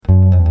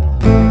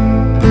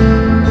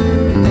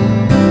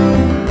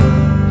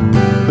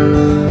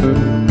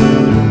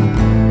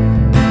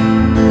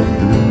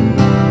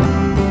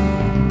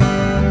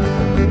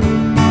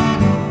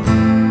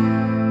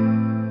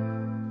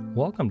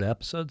to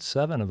episode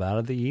 7 of Out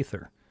of the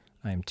Ether.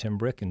 I am Tim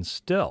Brick and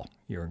still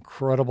your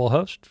incredible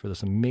host for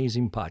this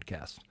amazing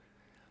podcast.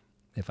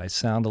 If I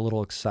sound a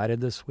little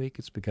excited this week,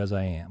 it's because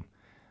I am.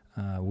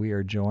 We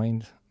are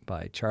joined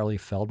by Charlie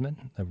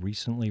Feldman, a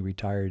recently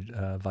retired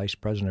Vice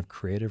President of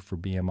Creative for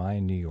BMI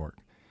in New York.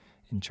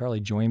 And Charlie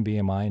joined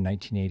BMI in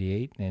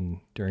 1988, and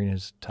during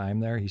his time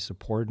there, he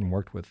supported and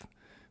worked with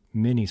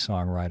many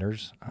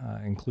songwriters,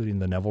 including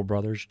the Neville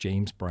Brothers,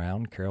 James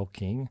Brown, Carole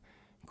King,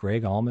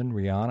 Greg Allman,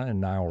 Rihanna,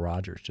 and Nile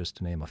Rodgers, just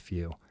to name a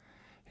few.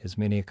 His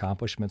many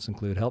accomplishments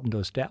include helping to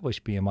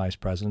establish BMI's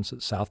presence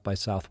at South by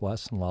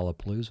Southwest and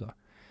Lollapalooza.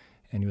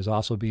 And he was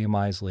also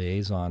BMI's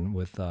liaison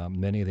with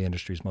many of the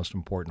industry's most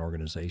important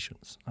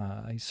organizations.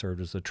 He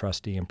served as a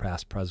trustee and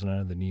past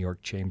president of the New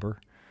York Chamber,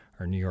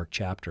 or New York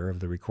chapter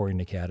of the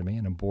Recording Academy,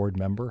 and a board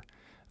member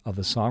of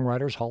the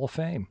Songwriters Hall of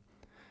Fame.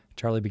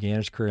 Charlie began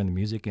his career in the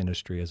music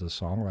industry as a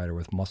songwriter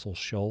with Muscle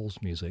Shoals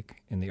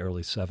Music in the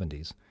early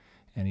 70s,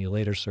 and he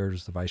later served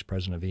as the vice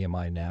president of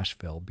EMI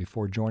Nashville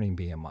before joining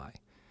BMI.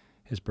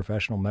 His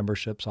professional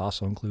memberships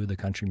also include the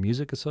Country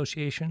Music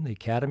Association, the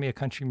Academy of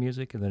Country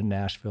Music, and the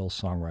Nashville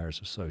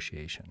Songwriters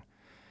Association.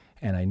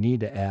 And I need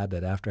to add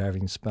that after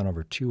having spent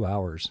over 2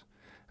 hours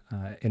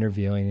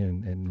interviewing,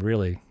 and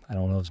really, I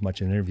don't know as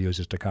much an interview as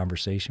just a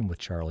conversation with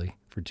Charlie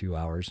for 2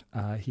 hours,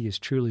 he is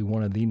truly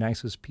one of the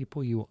nicest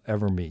people you will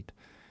ever meet.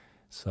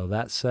 So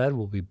that said,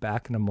 we'll be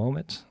back in a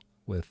moment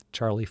with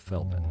Charlie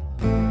Feldman.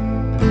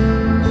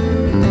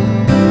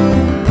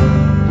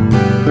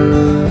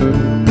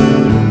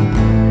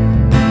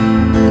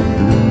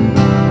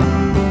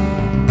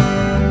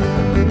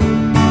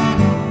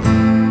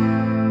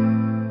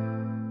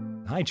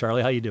 Hi,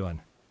 Charlie. How you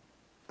doing?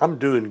 I'm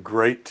doing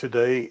great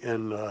today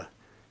and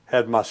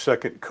had my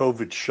second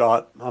COVID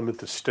shot. I'm at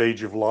the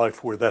stage of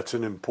life where that's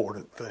an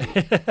important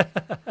thing.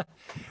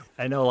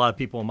 I know a lot of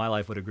people in my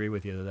life would agree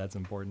with you that that's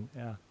important.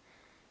 Yeah.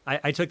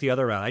 I took the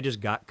other route. I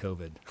just got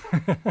COVID.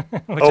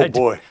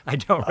 Which I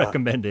don't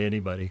recommend to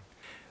anybody.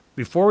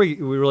 Before we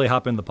really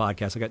hop into the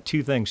podcast, I got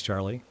two things,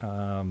 Charlie,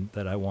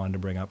 that I wanted to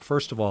bring up.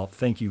 First of all,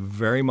 thank you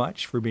very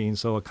much for being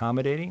so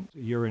accommodating.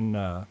 You're in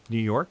New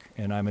York,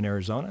 and I'm in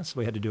Arizona, so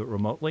we had to do it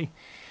remotely.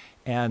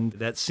 And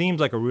that seems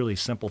like a really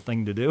simple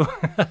thing to do.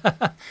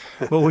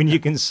 But when you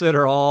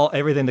consider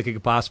everything that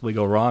could possibly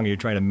go wrong, and you're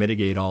trying to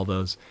mitigate all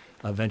those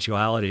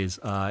eventualities,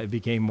 it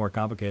became more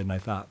complicated than I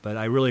thought. But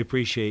I really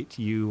appreciate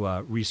you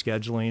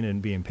rescheduling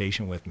and being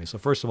patient with me. So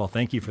first of all,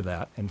 thank you for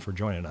that and for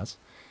joining us.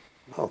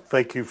 Well,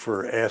 thank you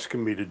for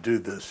asking me to do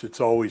this.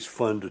 It's always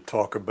fun to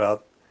talk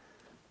about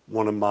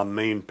one of my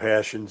main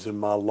passions in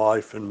my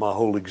life and my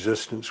whole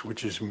existence,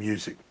 which is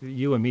music.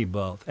 You and me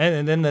both.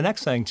 And then the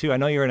next thing, too, I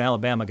know you're an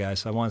Alabama guy,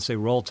 so I want to say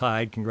Roll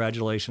Tide,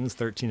 congratulations,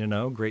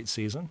 13-0, great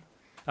season.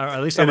 Or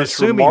at least I'm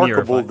assuming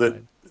you're a Five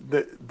Tide.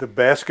 The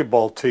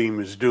basketball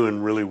team is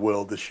doing really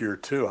well this year,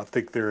 too. I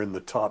think they're in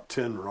the top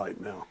 10 right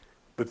now.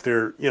 But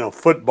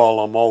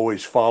football I'm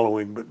always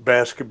following, but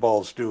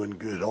basketball's doing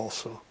good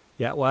also.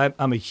 Yeah, well,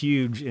 I'm a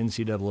huge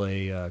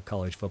NCAA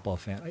college football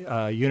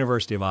fan.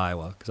 University of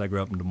Iowa, because I grew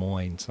up in Des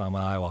Moines, so I'm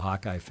an Iowa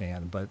Hawkeye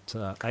fan. But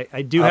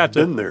I do have to...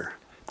 I've been there.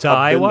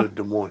 Iowa? I've been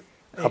to Des Moines.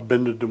 I've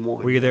been to Des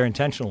Moines. Were you there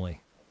intentionally?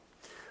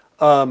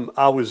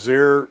 I was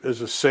there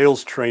as a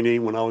sales trainee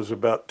when I was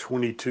about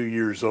 22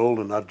 years old,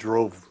 and I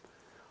drove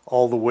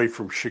all the way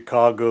from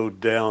Chicago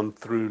down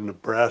through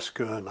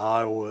Nebraska and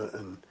Iowa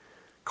and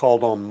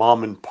called on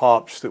mom and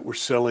pops that were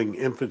selling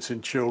infants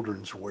and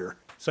children's wear.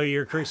 So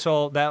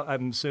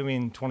I'm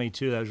assuming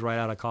 22, that was right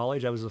out of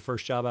college? That was the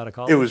first job out of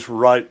college? It was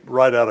right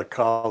out of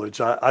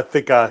college. I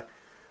think I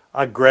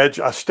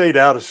stayed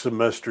out a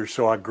semester,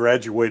 so I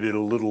graduated a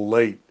little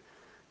late.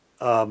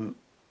 I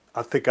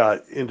think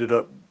I ended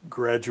up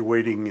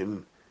graduating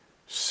in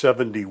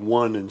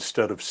 71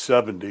 instead of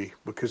 70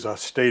 because I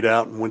stayed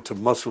out and went to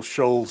Muscle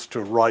Shoals to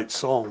write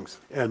songs.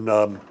 And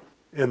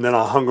then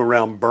I hung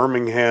around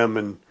Birmingham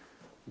and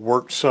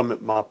worked some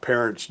at my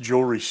parents'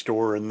 jewelry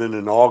store. And then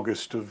in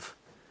August of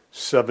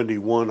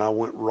 71, I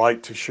went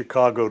right to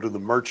Chicago to the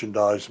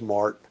Merchandise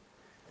Mart.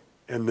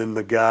 And then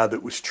the guy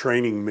that was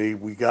training me,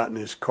 we got in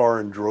his car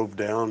and drove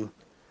down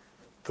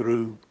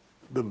through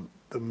the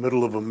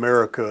middle of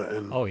America.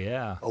 And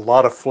a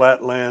lot of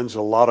flatlands,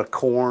 a lot of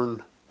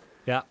corn.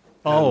 Yeah.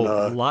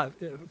 Oh, a lot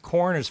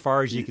corn as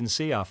far as you can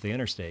see off the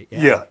interstate.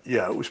 Yeah,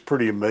 it was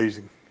pretty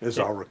amazing, as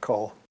I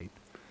recall.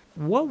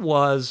 We're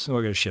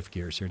going to shift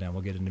gears here now.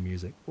 We'll get into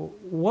music.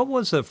 What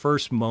was the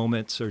first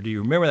moments, or do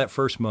you remember that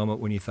first moment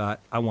when you thought,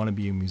 I want to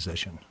be a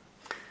musician?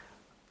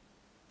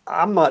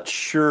 I'm not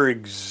sure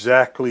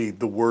exactly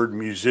the word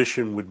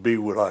musician would be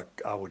what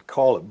I would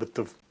call it, but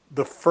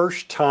the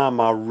first time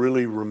I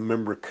really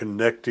remember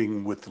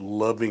connecting with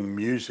loving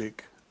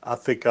music, I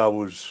think I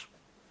was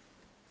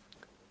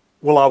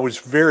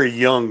very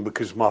young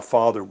because my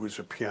father was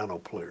a piano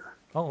player.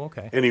 Oh,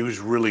 okay. And he was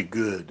really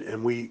good.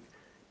 And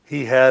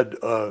he had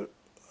a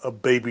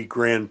baby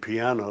grand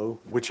piano,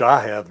 which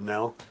I have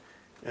now.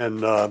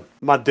 And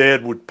my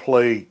dad would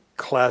play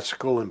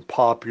classical and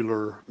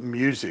popular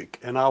music,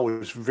 and I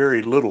was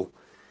very little.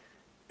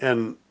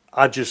 And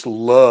I just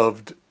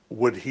loved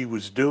what he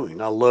was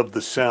doing. I loved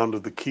the sound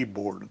of the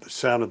keyboard, the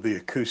sound of the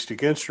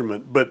acoustic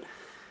instrument. But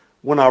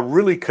when I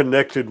really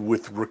connected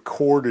with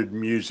recorded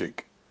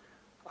music,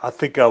 I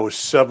think I was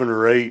 7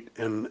 or 8,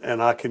 and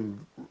I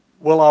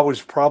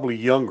was probably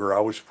younger. I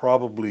was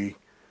probably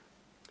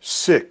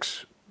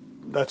 6.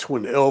 That's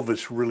when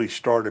Elvis really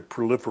started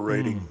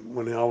proliferating,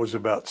 when I was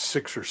about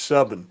 6 or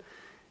 7.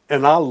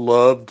 And I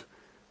loved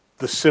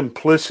the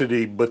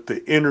simplicity, but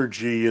the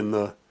energy and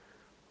the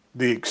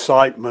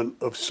excitement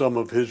of some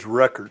of his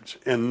records.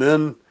 And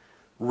then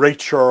Ray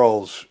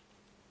Charles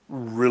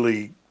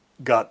really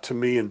got to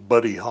me, and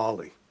Buddy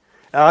Holly.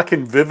 And I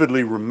can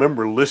vividly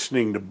remember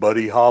listening to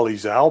Buddy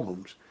Holly's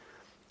albums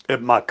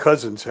at my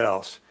cousin's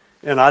house,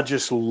 and I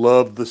just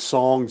loved the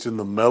songs and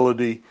the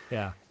melody.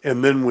 Yeah.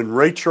 And then when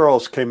Ray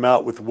Charles came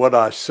out with What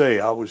I Say,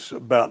 I was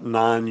about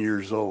 9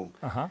 years old.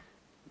 Uh-huh.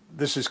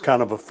 This is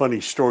kind of a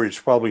funny story. It's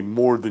probably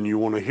more than you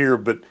want to hear,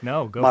 but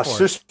No, go my for it.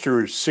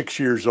 sister is 6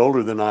 years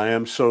older than I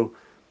am. So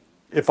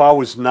if I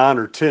was 9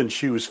 or 10,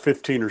 she was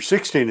 15 or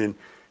 16, and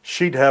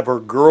she'd have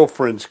her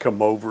girlfriends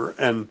come over,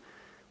 and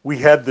we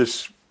had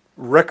this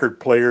record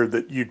player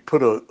that you'd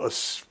put a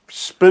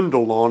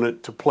spindle on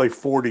it to play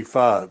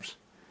 45s.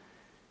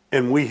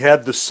 And we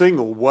had the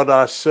single, What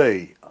I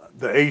Say.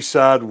 The A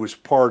side was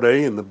part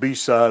A and the B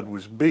side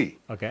was B.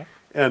 Okay.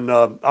 And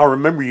I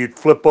remember you'd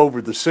flip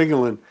over the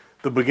single, and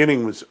the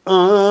beginning was,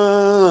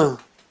 wow,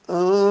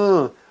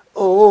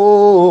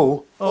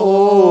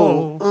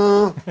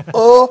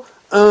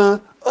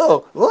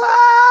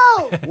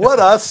 what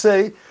I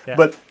say. Yeah.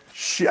 But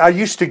I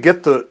used to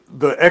get the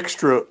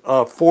extra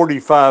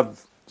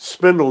 45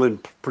 spindle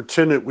and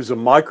pretend it was a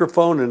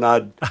microphone, and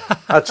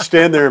I'd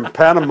stand there and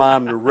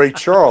pantomime to Ray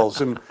Charles.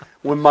 And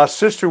when my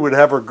sister would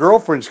have her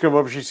girlfriends come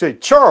over, she'd say,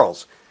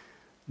 Charles,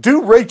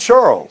 do Ray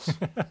Charles.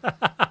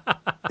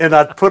 And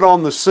I'd put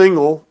on the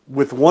single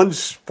with one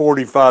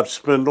 45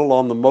 spindle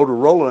on the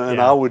Motorola, and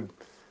Yeah.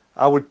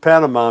 I would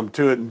pantomime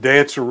to it and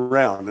dance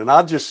around. And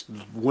I just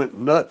went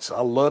nuts.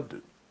 I loved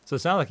it. So it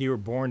sounded like you were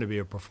born to be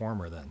a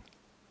performer then.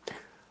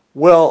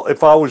 Well,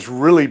 if I was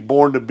really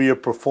born to be a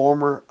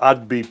performer,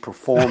 I'd be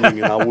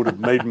performing, and I would have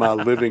made my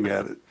living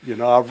at it. You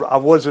know, I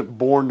wasn't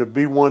born to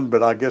be one,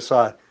 but I guess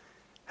I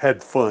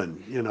had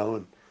fun, you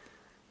know.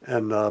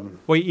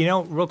 Well, you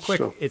know, real quick,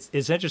 So-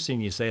 it's interesting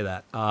you say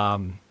that.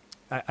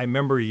 I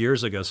remember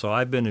years ago, so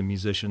I've been a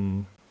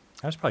musician,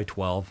 I was probably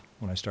 12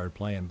 when I started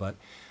playing, but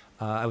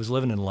I was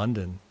living in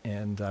London,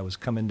 and I was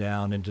coming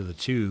down into the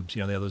tubes.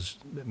 You know, they have those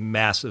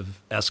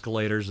massive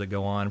escalators that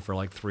go on for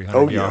like 300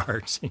 Oh, yeah.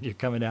 yards, and you're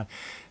coming down.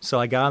 So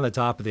I got on the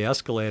top of the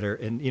escalator,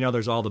 and, you know,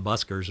 there's all the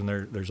buskers, and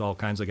there's all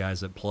kinds of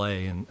guys that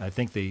play, and I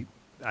think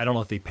I don't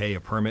know if they pay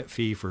a permit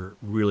fee for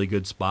really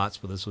good spots,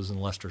 but this was in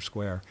Leicester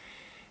Square.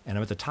 And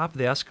I'm at the top of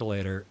the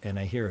escalator, and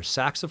I hear a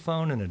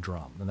saxophone and a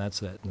drum, and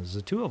that's it. And there's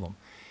the two of them.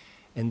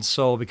 And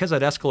so because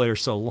that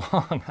escalator's so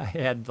long, I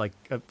had like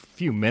a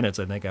few minutes,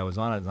 I think I was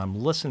on it, and I'm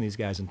listening to these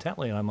guys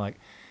intently, and I'm like,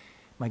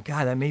 my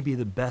God, that may be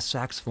the best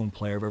saxophone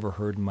player I've ever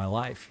heard in my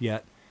life,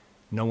 yet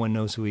no one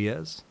knows who he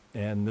is.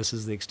 And this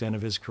is the extent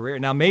of his career.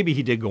 Now, maybe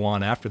he did go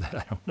on after that.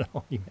 I don't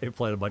know. He may have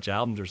played a bunch of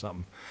albums or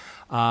something.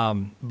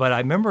 But I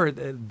remember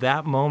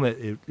that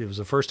moment, it was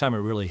the first time it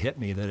really hit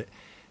me that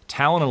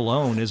talent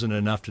alone isn't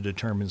enough to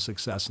determine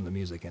success in the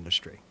music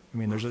industry. I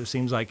mean, it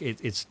seems like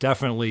it's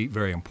definitely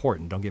very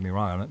important. Don't get me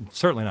wrong. I'm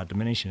certainly not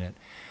diminishing it.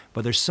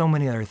 But there's so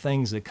many other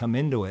things that come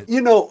into it.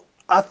 You know,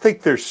 I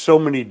think there's so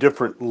many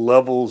different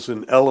levels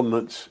and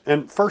elements.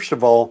 And first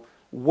of all,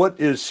 what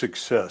is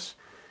success?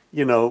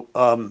 You know,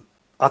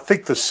 I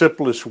think the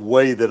simplest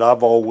way that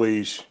I've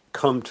always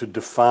come to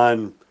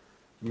define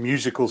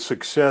musical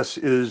success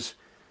is,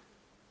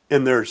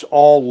 and there's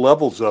all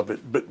levels of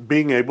it, but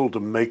being able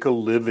to make a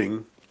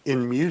living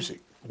in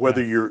music,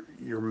 whether you're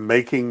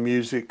making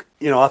music.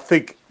 You know, I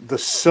think the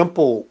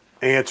simple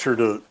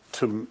answer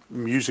to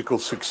musical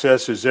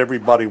success is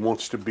everybody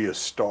wants to be a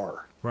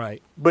star.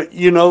 Right. But,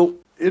 you know,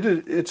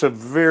 it's a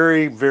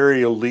very,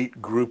 very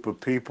elite group of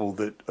people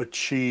that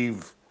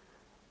achieve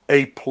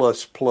A++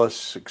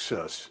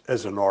 success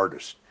as an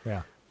artist.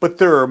 Yeah. But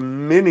there are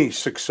many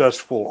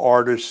successful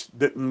artists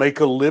that make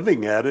a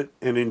living at it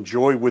and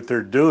enjoy what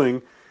they're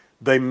doing.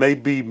 They may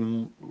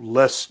be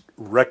less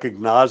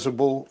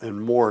recognizable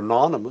and more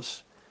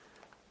anonymous,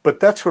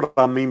 but that's what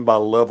I mean by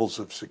levels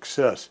of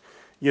success.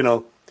 You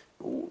know,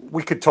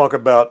 we could talk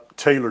about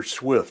Taylor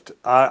Swift.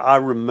 I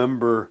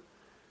remember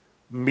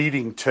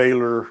meeting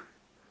Taylor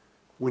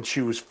when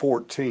she was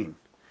 14.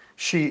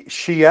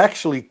 She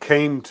actually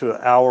came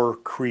to our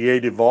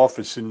creative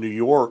office in New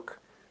York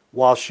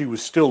while she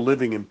was still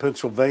living in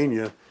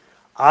Pennsylvania.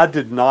 I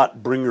did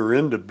not bring her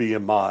into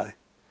BMI.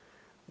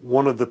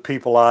 One of the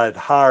people I had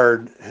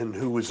hired and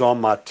who was on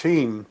my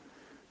team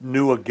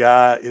knew a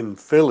guy in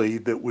Philly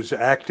that was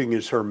acting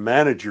as her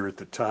manager at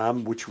the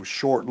time, which was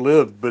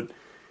short-lived, but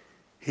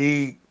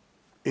he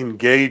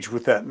engaged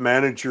with that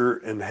manager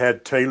and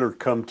had Taylor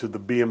come to the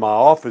BMI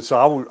office.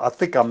 I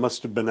think I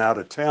must have been out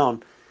of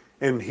town,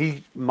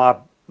 and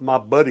my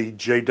buddy,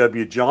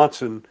 J.W.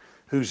 Johnson,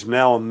 who's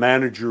now a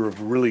manager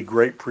of really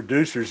great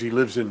producers, he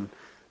lives in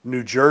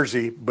New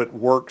Jersey, but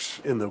works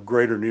in the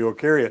greater New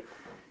York area.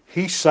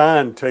 He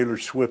signed Taylor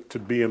Swift to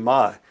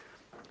BMI.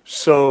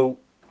 So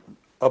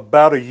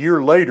about a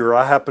year later,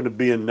 I happened to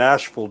be in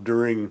Nashville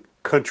during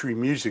Country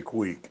Music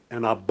Week,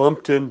 and I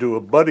bumped into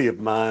a buddy of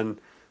mine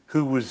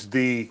who was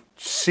the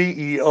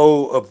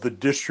CEO of the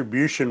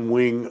distribution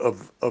wing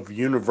of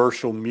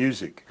Universal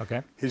Music.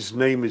 Okay. His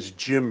name is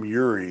Jim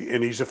Urey,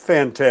 and he's a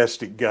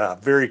fantastic guy,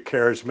 very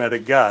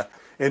charismatic guy.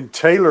 And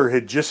Taylor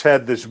had just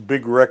had this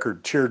big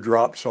record,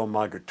 Teardrops on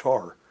My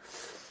Guitar.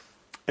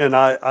 And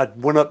I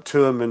went up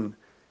to him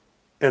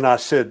and I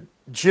said,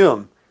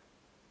 Jim,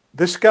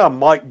 this guy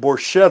Mike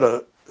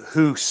Borchetta,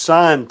 who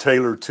signed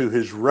Taylor to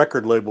his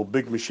record label,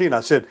 Big Machine,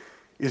 I said,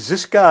 is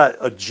this guy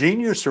a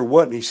genius or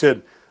what? And he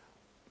said,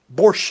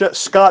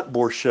 Scott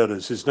Borchetta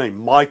is his name.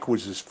 Mike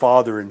was his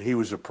father, and he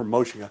was a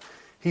promotion guy.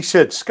 He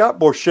said, Scott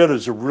Borchetta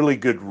is a really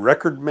good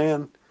record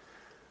man,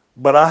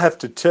 but I have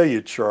to tell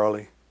you,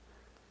 Charlie,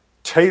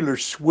 Taylor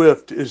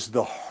Swift is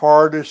the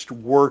hardest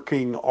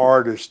working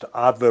artist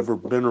I've ever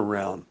been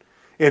around.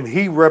 And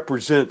he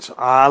represents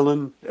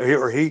Island,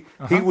 or he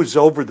was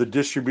over the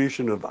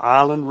distribution of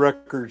Island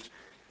Records,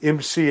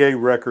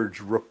 MCA Records,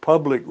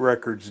 Republic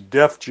Records,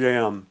 Def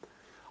Jam,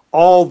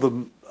 all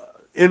the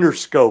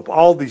Interscope,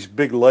 all these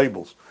big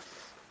labels.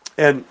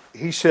 And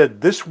he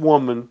said, this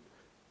woman,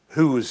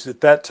 who was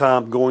at that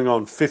time going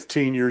on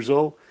 15 years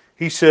old,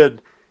 he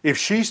said, if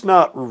she's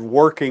not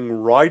working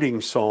writing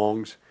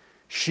songs,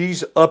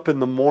 she's up in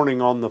the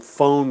morning on the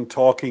phone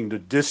talking to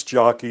disc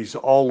jockeys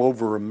all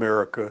over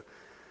America,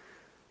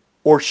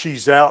 or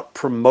she's out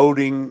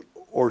promoting,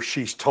 or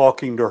she's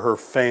talking to her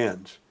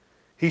fans.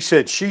 He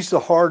said, she's the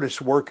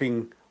hardest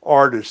working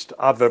artist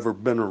I've ever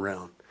been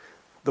around.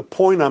 The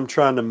point I'm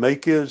trying to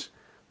make is,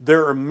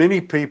 there are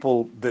many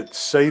people that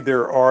say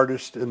they're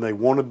artists and they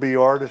want to be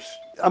artists.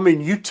 I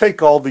mean, you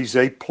take all these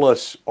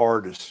A-plus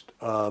artists,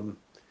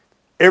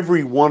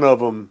 every one of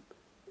them,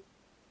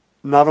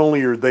 not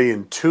only are they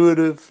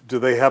intuitive, do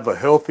they have a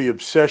healthy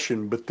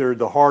obsession, but they're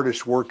the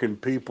hardest working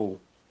people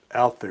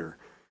out there.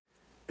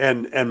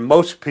 And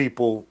most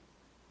people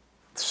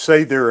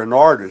say they're an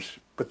artist,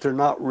 but they're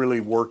not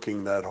really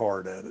working that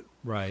hard at it.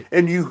 Right.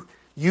 And you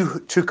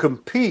to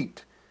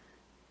compete,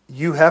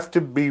 you have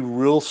to be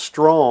real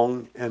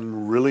strong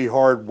and really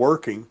hard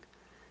working,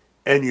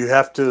 and you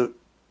have to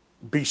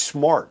be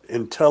smart,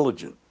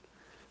 intelligent,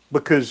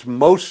 because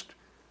most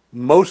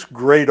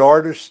great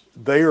artists,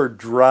 they are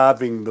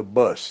driving the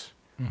bus.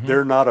 Mm-hmm.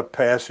 They're not a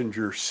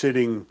passenger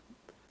sitting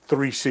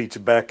 3 seats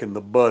back in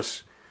the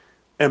bus.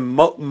 And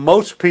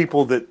most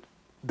people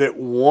that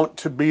want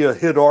to be a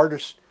hit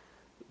artist,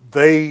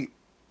 they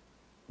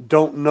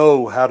don't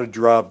know how to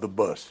drive the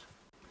bus.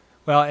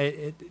 Well,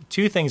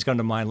 two things come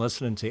to mind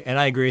listening to you, and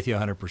I agree with you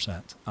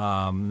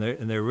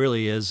 100%. There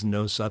really is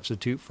no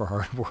substitute for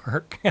hard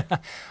work.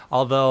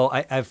 Although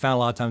I've found a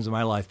lot of times in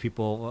my life,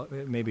 people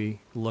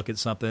maybe look at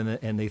something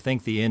and they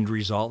think the end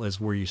result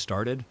is where you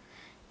started,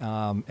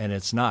 and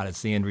it's not.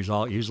 It's the end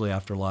result usually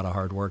after a lot of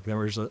hard work. There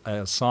was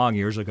a song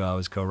years ago I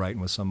was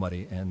co-writing with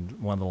somebody, and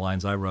one of the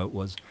lines I wrote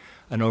was,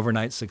 an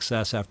overnight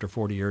success after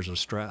 40 years of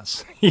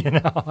stress.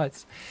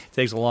 It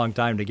takes a long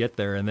time to get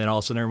there. And then all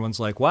of a sudden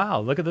everyone's like, wow,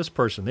 look at this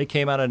person. They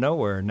came out of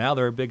nowhere and now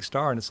they're a big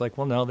star. And it's like,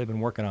 well, no, they've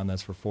been working on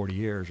this for 40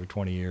 years or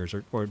 20 years,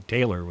 or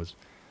Taylor was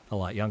a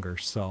lot younger.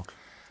 So,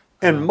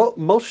 and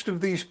most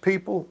of these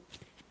people,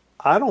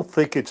 I don't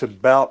think it's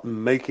about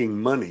making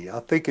money.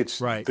 I think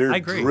it's right. They're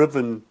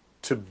driven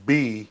to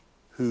be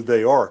who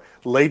they are.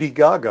 Lady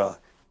Gaga,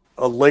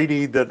 a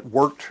lady that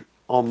worked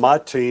on my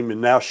team, and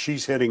now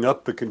she's heading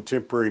up the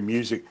contemporary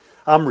music.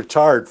 I'm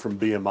retired from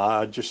BMI.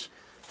 I just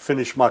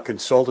finished my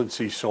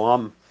consultancy, so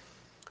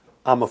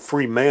I'm a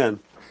free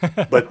man.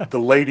 But the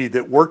lady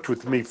that worked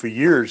with me for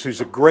years,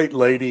 who's a great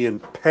lady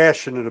and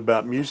passionate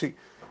about music,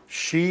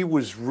 she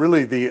was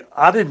really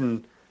I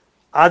didn't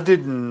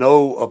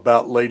know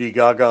about Lady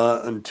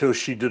Gaga until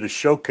she did a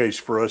showcase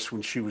for us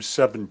when she was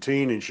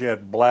 17 and she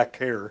had black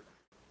hair.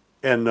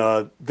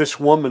 And this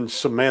woman,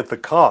 Samantha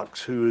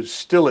Cox, who is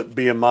still at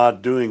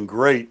BMI doing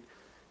great,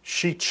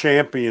 she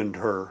championed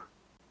her.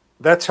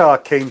 That's how I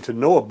came to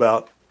know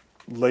about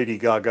Lady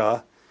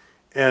Gaga.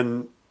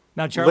 And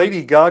now, Charlie,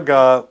 Lady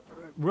Gaga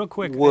real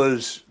quick,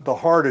 was the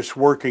hardest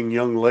working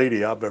young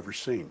lady I've ever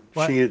seen.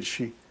 What?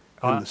 She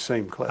in the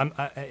same class.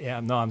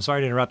 I'm sorry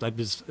to interrupt.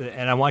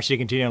 And I want you to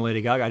continue on Lady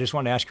Gaga. I just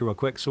wanted to ask you real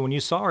quick. So when you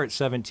saw her at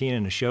 17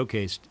 in a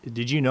showcase,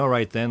 did you know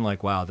right then,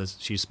 like, wow,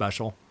 she's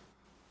special?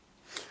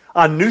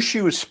 I knew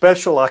she was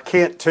special. I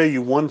can't tell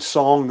you one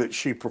song that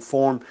she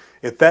performed.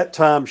 At that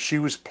time, she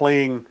was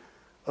playing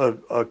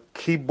a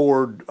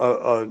keyboard,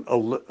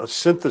 a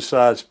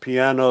synthesized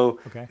piano,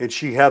 okay. And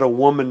she had a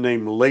woman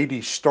named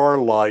Lady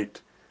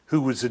Starlight who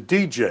was a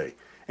DJ.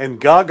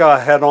 And Gaga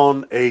had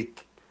on a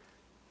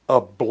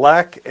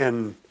black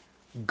and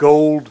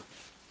gold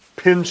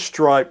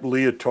pinstripe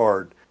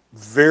leotard,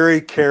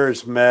 very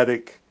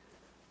charismatic,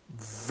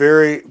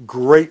 very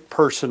great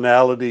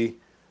personality,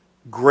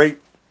 great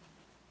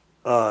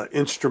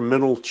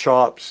instrumental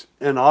chops,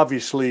 and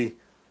obviously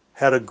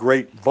had a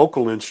great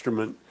vocal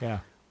instrument. Yeah.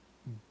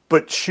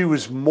 but she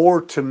was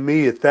more to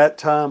me at that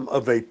time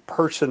of a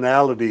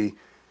personality,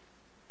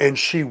 and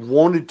she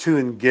wanted to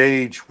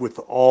engage with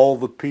all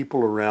the people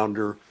around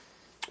her,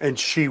 and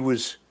she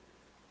was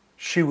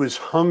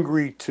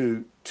hungry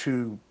to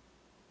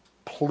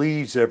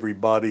please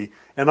everybody.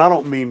 And I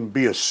don't mean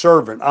be a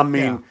servant. I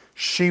mean,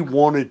 she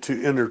wanted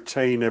to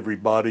entertain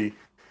everybody,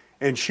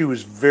 and she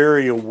was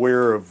very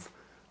aware of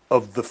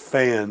the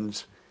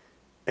fans,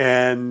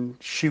 and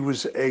she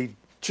was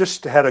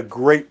just had a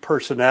great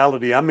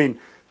personality. I mean,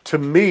 to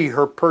me,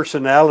 her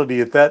personality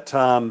at that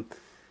time,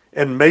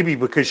 and maybe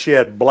because she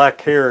had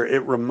black hair,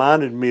 it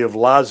reminded me of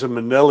Liza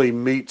Minnelli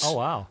meets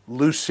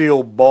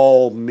Lucille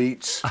Ball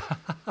meets,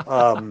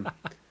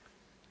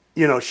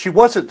 she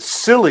wasn't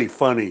silly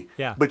funny,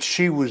 but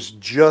she was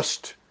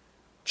just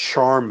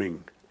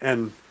charming.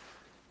 And,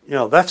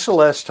 that's the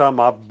last time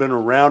I've been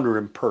around her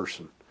in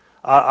person.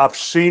 I've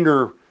seen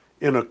her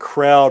in a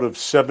crowd of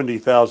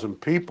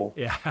 70,000 people,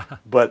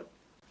 but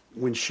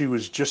when she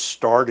was just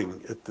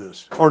starting at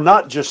this, or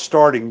not just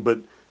starting, but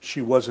she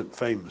wasn't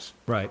famous.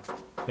 Right.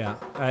 Yeah.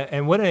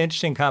 And what an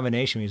interesting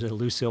combination. You said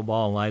Lucille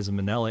Ball and Liza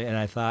Minnelli. And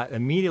I thought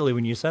immediately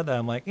when you said that,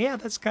 I'm like, yeah,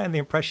 that's kind of the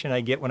impression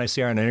I get when I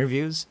see her in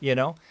interviews,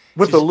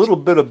 With a little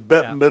bit of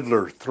Bette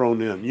Midler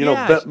thrown in.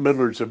 Bette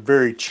Midler's a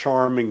very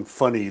charming,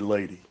 funny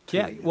lady.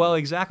 Well,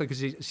 exactly,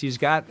 because she's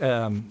got,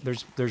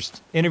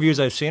 there's interviews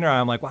I've seen her,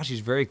 I'm like, wow, she's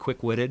very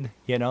quick-witted,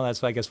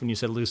 that's why I guess when you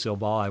said Lucille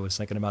Ball, I was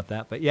thinking about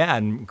that. But yeah,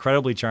 and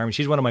incredibly charming.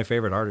 She's one of my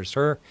favorite artists.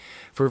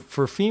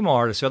 For female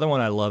artists, the other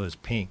one I love is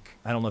Pink.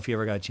 I don't know if you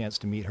ever got a chance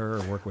to meet her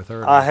or work with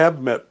her. I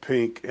have met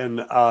Pink,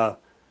 and I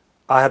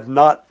have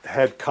not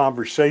had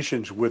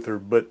conversations with her,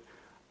 but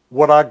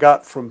what I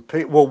got from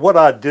Pink, what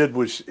I did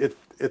was,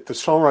 at the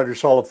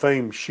Songwriters Hall of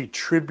Fame, she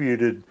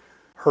tributed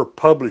her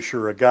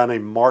publisher, a guy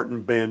named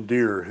Martin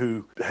Bandier,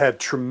 who had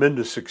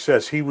tremendous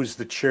success. He was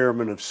the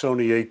chairman of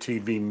Sony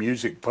ATV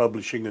Music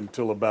Publishing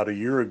until about a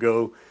year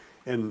ago,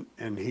 and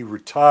he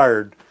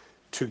retired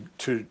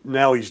to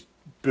now he's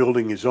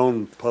building his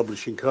own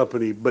publishing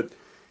company, but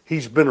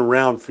he's been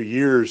around for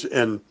years.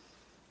 And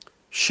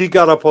she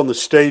got up on the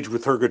stage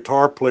with her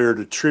guitar player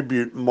to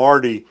tribute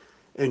Marty,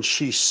 and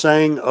she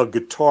sang a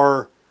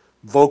guitar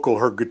vocal.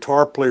 Her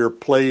guitar player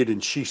played,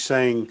 and she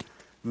sang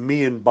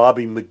Me and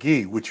Bobby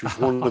McGee, which was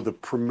one of the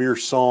premier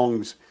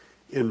songs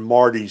in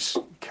Marty's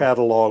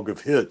catalog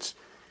of hits.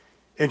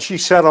 And she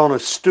sat on a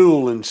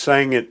stool and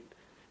sang it,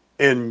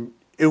 and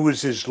it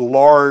was as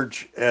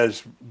large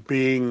as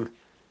being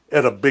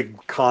at a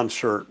big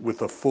concert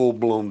with a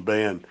full-blown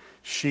band.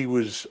 She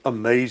was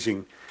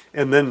amazing.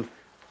 And then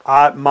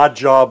my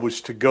job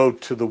was to go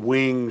to the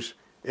wings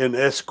and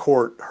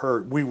escort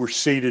her. We were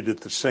seated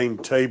at the same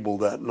table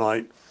that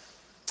night,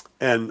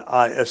 and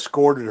I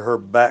escorted her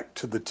back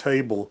to the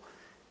table.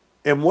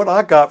 And what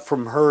I got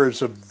from her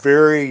is a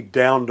very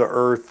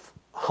down-to-earth,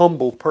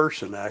 humble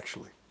person,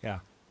 actually.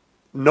 Yeah.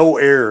 No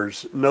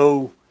airs,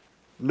 no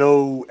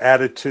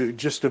attitude,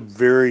 just a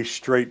very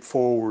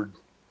straightforward,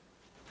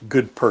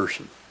 good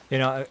person.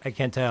 I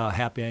can't tell how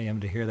happy I am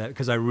to hear that,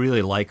 because I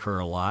really like her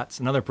a lot. It's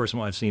another person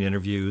who I've seen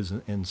interviews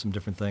and some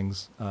different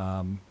things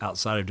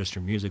outside of just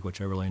her music, which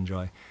I really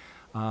enjoy.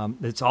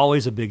 It's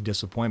always a big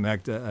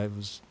disappointment. I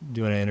was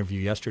doing an interview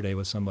yesterday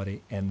with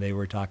somebody, and they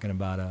were talking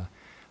about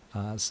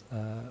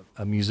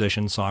a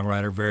musician,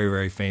 songwriter, very,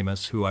 very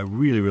famous, who I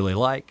really, really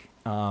like.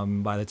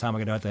 By the time I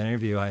got out that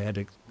interview, I had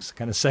to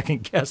kind of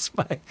second guess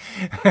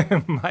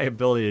my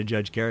ability to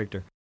judge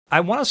character. I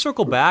want to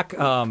circle back.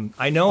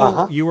 I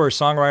know you were a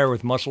songwriter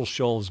with Muscle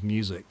Shoals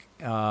Music.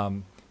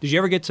 Did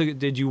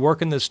you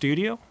work in the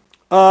studio?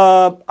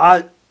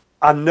 I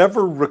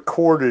never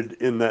recorded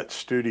in that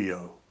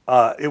studio.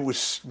 It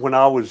was when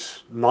I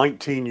was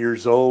 19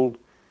 years old,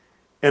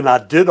 and I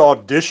did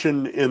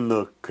audition in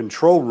the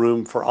control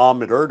room for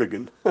Ahmet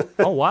Ertegun.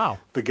 Oh, wow.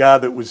 The guy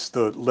that was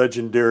the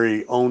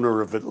legendary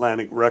owner of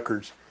Atlantic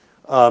Records.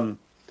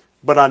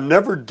 But I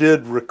never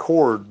did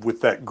record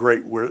with that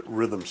great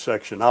rhythm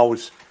section. I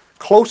was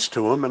close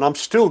to him, and I'm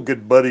still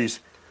good buddies.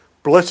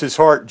 Bless his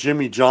heart,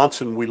 Jimmy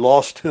Johnson, we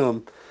lost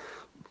him.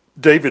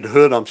 David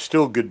Hood, I'm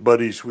still good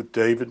buddies with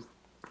David.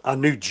 I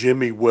knew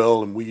Jimmy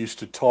well, and we used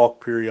to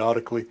talk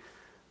periodically.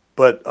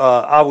 But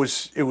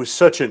it was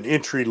such an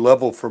entry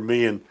level for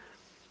me. And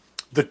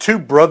the two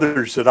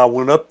brothers that I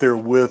went up there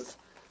with,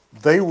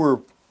 they were,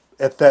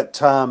 at that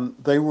time,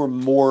 they were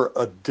more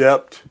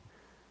adept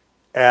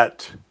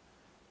at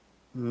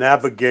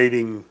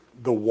navigating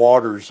the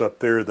waters up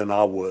there than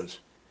I was.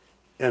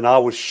 And I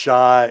was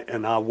shy,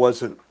 and I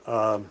wasn't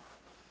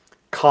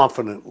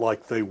confident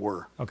like they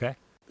were. Okay.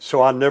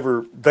 So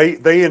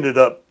they ended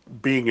up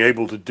being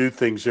able to do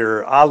things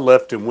there. I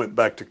left and went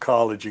back to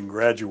college and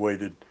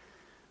graduated.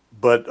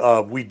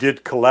 But we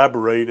did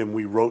collaborate, and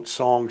we wrote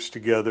songs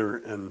together,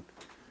 and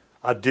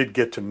I did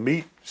get to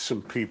meet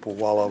some people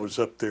while I was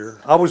up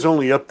there. I was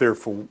only up there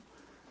for,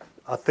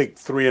 I think,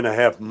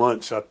 3.5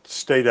 months. I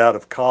stayed out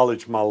of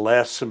college my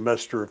last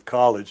semester of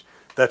college.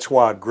 That's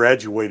why I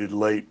graduated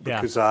late,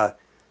 because I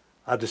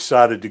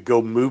decided to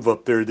go move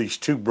up there. These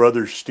two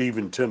brothers, Steve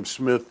and Tim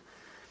Smith,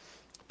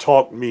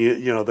 talked me,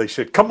 they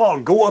said, come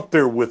on, go up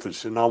there with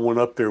us. And I went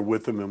up there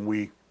with them, and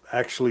we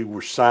actually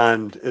were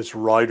signed as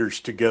writers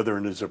together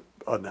and as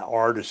an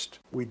artist.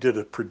 We did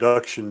a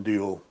production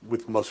deal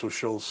with Muscle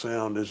Shoals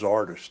Sound as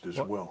artists as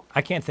well.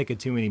 I can't think of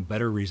too many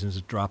better reasons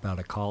to drop out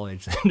of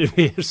college than to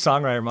be a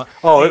songwriter.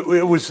 Oh,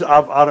 it was,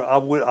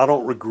 I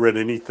don't regret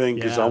anything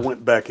because I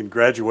went back and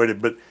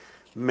graduated, but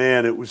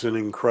man, it was an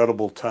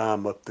incredible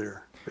time up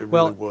there. It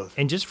really was.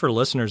 And just for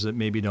listeners that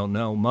maybe don't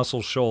know,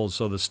 Muscle Shoals,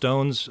 so the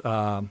Stones,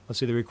 let's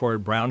see, they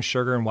recorded Brown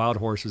Sugar and Wild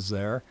Horses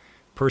there.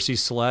 Percy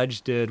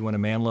Sledge did When a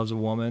Man Loves a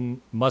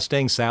Woman.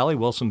 Mustang Sally,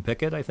 Wilson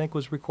Pickett, I think,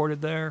 was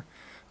recorded there.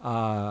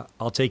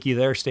 I'll Take You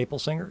There, Staple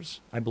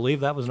Singers. I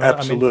believe that was another.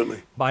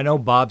 Absolutely. I know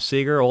Bob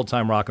Seger, Old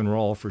Time Rock and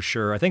Roll for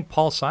sure. I think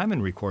Paul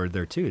Simon recorded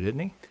there too, didn't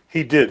he?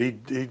 He did. He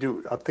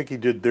did. I think he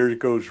did There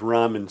Goes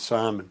Rhymin'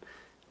 Simon.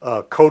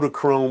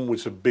 Kodachrome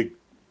was a big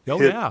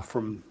hit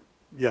from.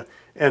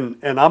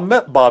 And I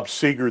met Bob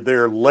Seger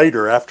there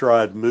later after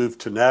I had moved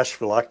to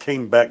Nashville. I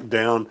came back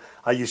down.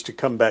 I used to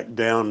come back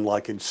down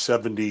like in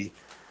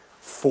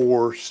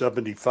 74,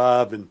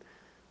 75, and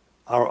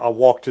I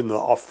walked in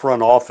the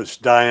front office.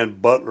 Diane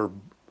Butler,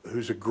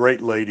 who's a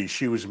great lady,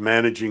 she was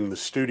managing the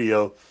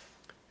studio,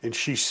 and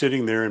she's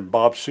sitting there, and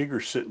Bob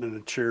Seger sitting in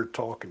a chair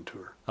talking to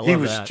her. He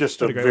was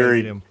just a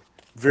very,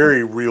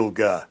 very real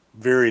guy,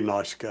 very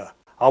nice guy.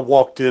 I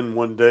walked in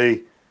one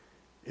day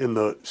in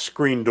the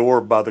screen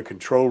door by the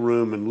control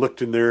room and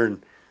looked in there,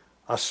 and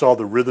I saw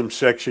the rhythm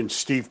section.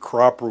 Steve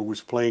Cropper was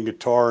playing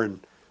guitar,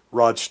 and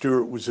Rod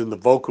Stewart was in the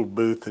vocal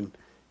booth, and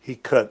he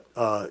cut,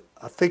 I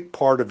think,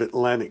 part of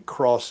Atlantic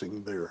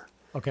Crossing there.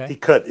 Okay. He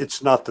cut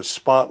It's Not the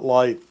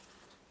Spotlight,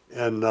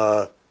 and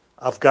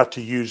I've Got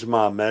to Use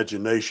My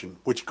Imagination,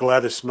 which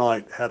Gladys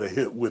Knight had a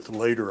hit with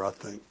later, I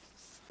think.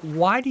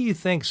 Why do you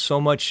think so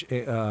much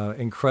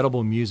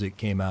incredible music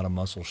came out of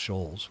Muscle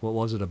Shoals? What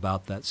was it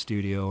about that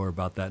studio or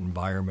about that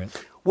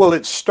environment? Well,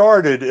 it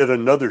started at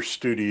another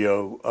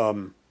studio,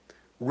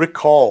 Rick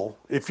Hall.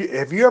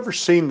 Have you ever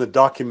seen the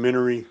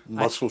documentary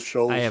Muscle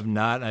Shoals? I have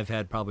not. I've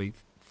had probably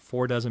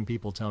 4 dozen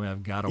people tell me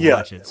I've got to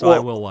watch it, so I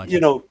will watch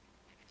it.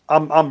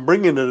 I'm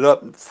bringing it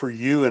up for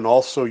you and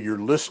also your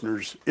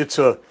listeners. It's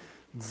a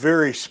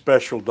very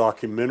special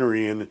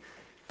documentary, and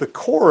the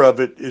core of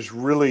it is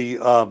really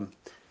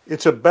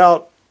it's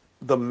about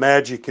the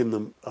magic in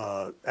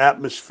the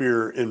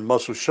atmosphere in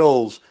Muscle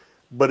Shoals,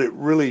 but it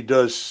really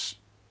does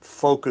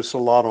focus a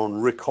lot on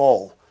Rick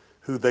Hall,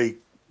 who they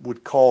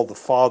would call the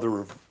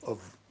father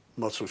of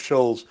Muscle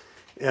Shoals.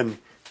 And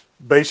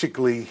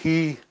basically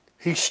he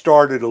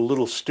started a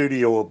little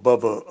studio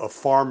above a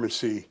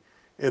pharmacy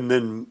and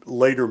then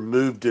later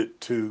moved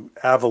it to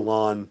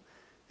Avalon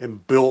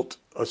and built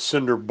a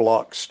cinder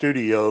block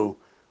studio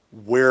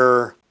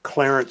where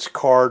Clarence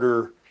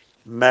Carter,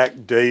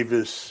 Mac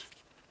Davis,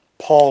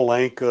 Paul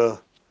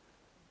Anka,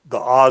 the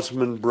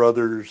Osmond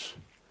Brothers,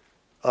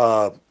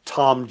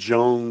 Tom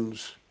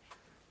Jones,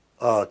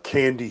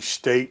 Candy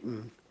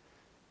Staton,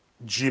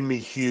 Jimmy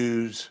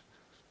Hughes.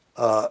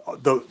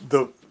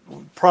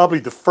 Probably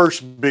the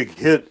first big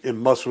hit in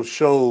Muscle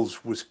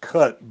Shoals was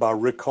cut by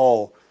Rick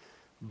Hall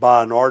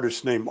by an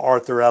artist named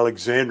Arthur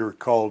Alexander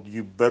called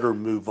You Better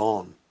Move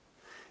On.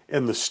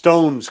 And the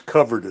Stones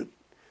covered it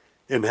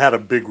and had a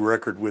big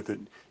record with it.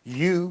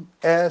 You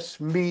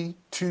asked me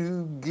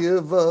to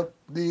give up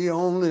the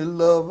only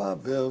love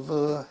I've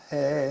ever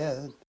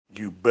had.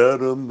 You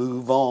better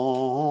move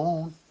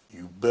on.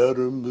 You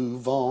better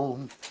move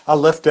on. I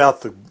left out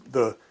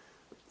the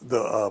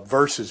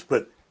verses,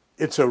 but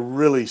it's a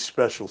really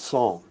special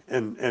song.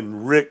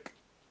 And Rick,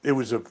 it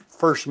was a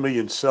first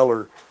million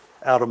seller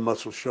out of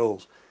Muscle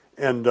Shoals.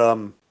 And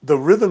the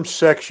rhythm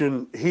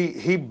section,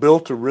 he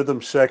built a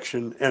rhythm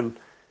section, and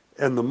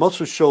the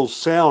Muscle Shoals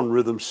Sound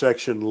rhythm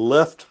section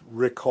left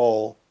Rick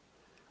Hall.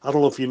 I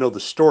don't know if you know the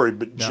story,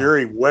 but no.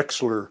 Jerry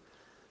Wexler,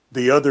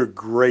 the other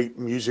great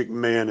music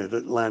man at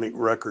Atlantic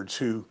Records,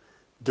 who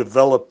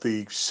developed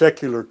the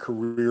secular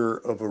career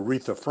of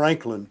Aretha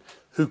Franklin,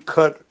 who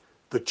cut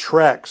the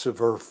tracks of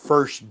her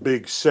first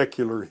big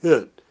secular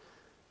hit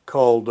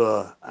called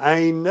I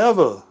Ain't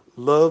Never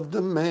Loved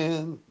a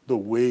Man the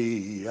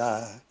Way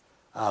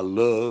I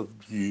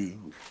Loved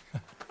You.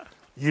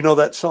 You know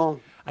that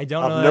song? I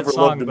don't know I've that never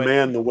song, loved a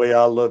man the way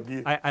I loved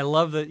you. I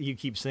love that you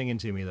keep singing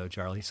to me, though,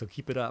 Charlie, so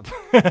keep it up.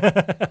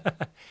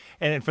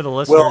 And for the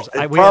listeners,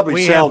 well, it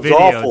probably sounds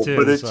awful, too,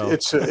 but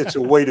it's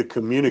a way to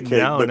communicate.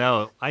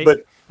 No.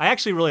 I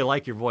actually really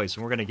like your voice,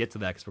 and we're going to get to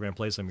that because we're going to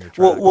play some of your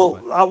tracks.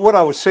 What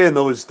I was saying,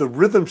 though, is the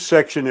rhythm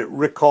section at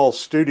Rick Hall's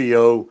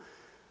studio,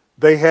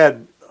 they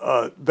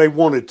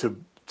wanted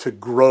to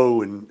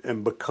grow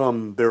and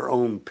become their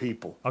own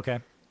people. Okay.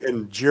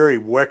 And Jerry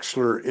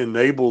Wexler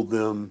enabled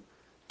them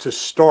to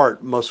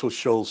start Muscle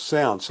Shoals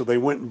Sound. So they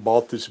went and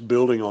bought this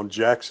building on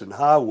Jackson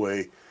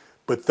Highway,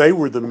 but they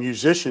were the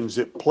musicians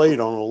that played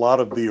on a lot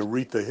of the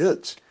Aretha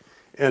hits.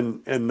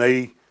 And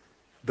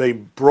they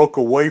broke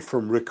away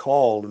from Rick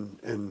Hall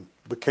and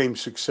became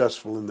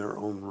successful in their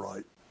own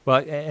right.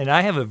 Well, and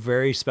I have a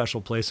very special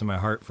place in my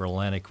heart for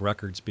Atlantic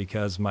Records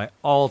because my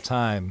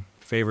all-time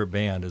favorite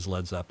band is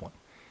Led Zeppelin.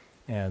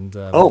 And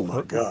Oh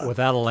my God.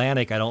 without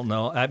Atlantic, I don't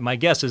know. My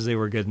guess is they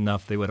were good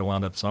enough they would have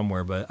wound up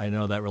somewhere, but I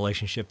know that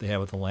relationship they had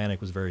with Atlantic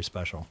was very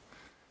special.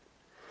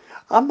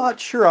 I'm not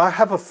sure. I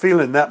have a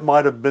feeling that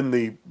might have been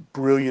the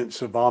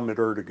brilliance of Ahmet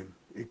Ertegun.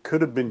 It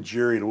could have been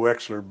Jerry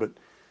Wexler,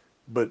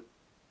 but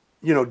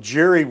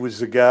Jerry was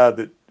the guy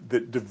that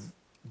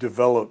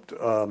developed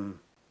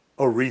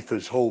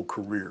Aretha's whole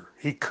career.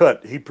 He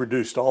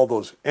produced all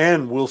those,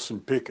 and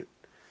Wilson Pickett.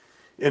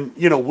 And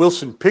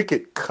Wilson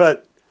Pickett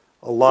cut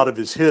a lot of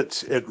his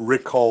hits at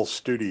Rick Hall's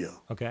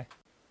studio. Okay.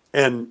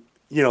 And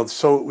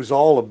so it was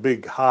all a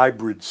big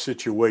hybrid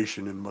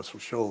situation in Muscle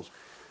Shoals.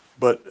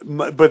 But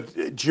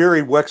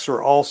Jerry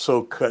Wexler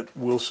also cut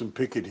Wilson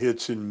Pickett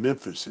hits in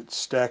Memphis at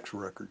Stax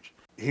Records.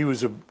 He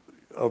was a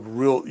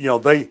real,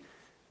 there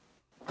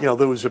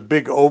was a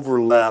big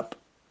overlap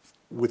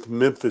with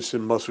Memphis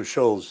and Muscle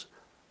Shoals.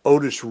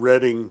 Otis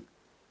Redding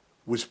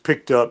was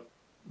picked up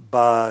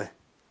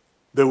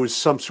there was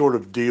some sort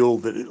of deal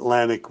that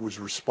Atlantic was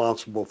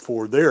responsible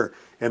for there.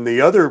 And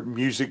the other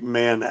music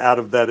man out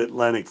of that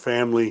Atlantic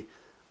family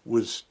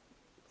was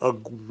a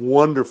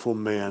wonderful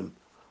man,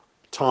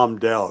 Tom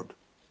Dowd.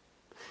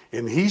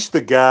 And he's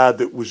the guy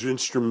that was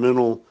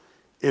instrumental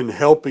in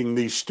helping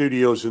these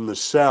studios in the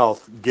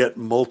South get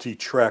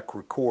multi-track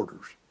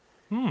recorders.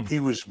 He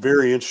was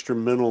very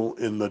instrumental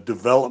in the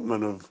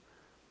development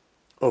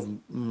of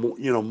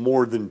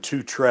more than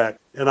 2-track.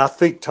 And I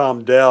think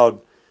Tom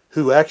Dowd,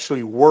 who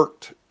actually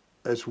worked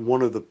as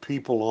one of the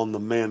people on the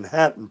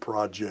Manhattan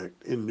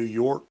Project in New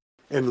York,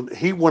 and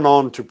he went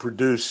on to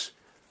produce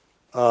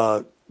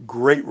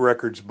great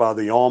records by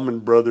the Allman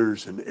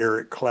Brothers and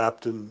Eric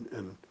Clapton,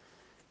 and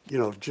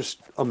just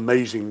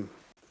amazing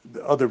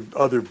other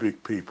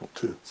big people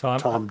too. So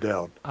Tom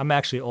Dowd. I'm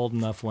actually old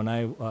enough. When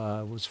I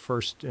was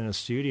first in a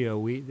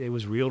studio, it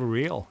was reel to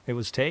reel. It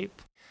was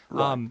tape.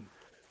 Right.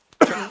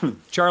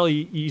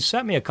 Charlie, you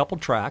sent me a couple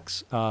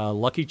tracks,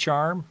 Lucky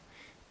Charm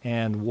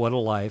and What a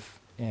Life,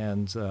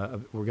 and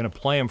we're going to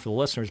play them for the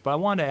listeners. But I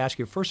wanted to ask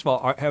you, first of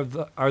all,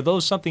 are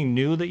those something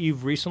new that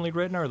you've recently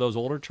written, or are those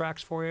older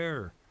tracks for you?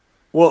 Or?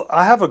 Well,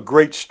 I have a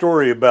great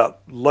story about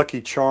Lucky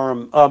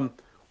Charm.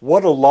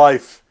 What a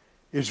Life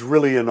is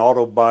really an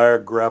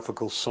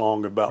autobiographical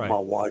song about my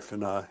wife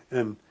and I.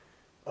 And,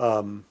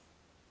 I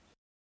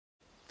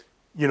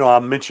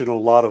mentioned a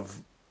lot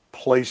of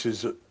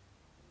places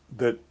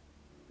that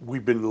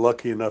we've been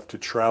lucky enough to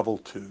travel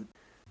to.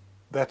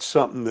 That's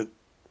something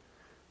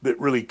that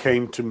really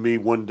came to me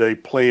one day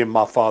playing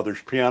my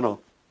father's piano.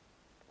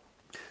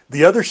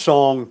 The other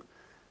song,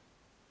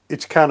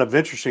 it's kind of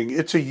interesting.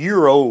 It's a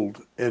year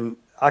old, and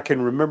I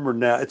can remember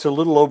now, it's a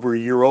little over a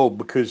year old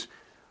because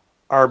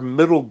our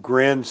middle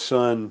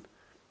grandson,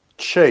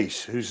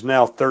 Chase, who's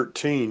now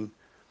 13,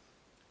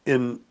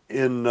 in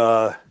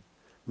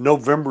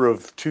November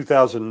of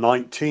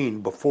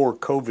 2019, before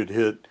COVID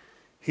hit,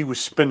 he was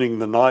spending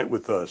the night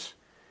with us.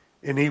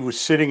 And he was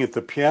sitting at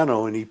the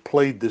piano, and he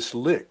played this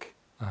lick.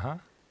 Uh-huh.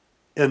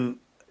 And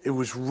it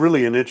was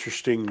really an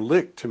interesting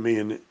lick to me.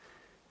 And, it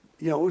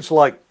was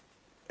like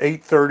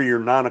 8:30 or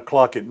 9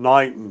 o'clock at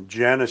night, and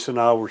Janice and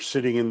I were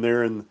sitting in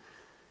there, and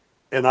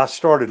I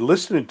started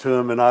listening to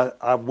him, and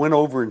I went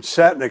over and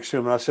sat next to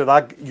him, and I said,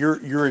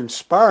 "You're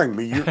inspiring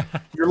me.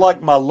 You're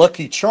like my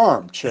lucky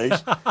charm,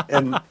 Chase."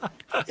 And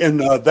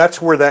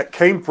that's where that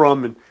came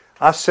from. And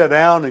I sat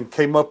down and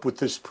came up with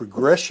this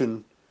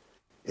progression,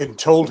 and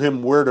told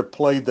him where to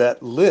play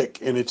that lick,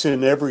 and it's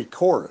in every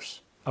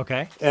chorus.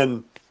 Okay.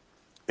 And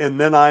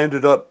then I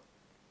ended up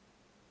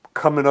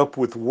coming up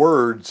with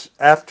words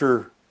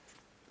after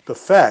the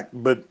fact,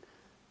 but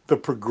the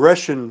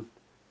progression,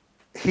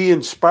 he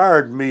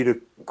inspired me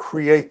to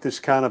create this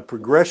kind of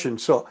progression.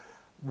 So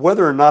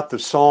whether or not the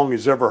song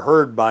is ever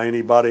heard by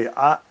anybody,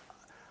 I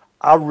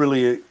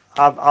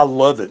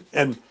love it.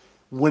 And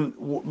when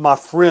my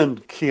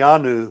friend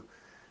Keanu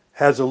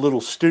has a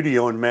little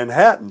studio in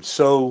Manhattan,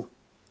 so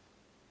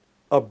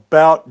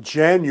about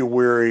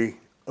January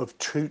of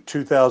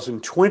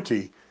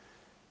 2020,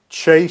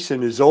 Chase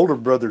and his older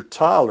brother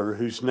Tyler,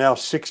 who's now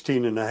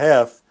 16 and a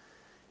half,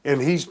 and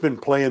he's been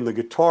playing the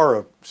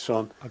guitar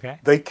some. Okay.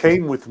 They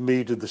came with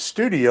me to the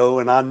studio,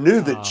 and I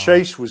knew that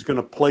Chase was going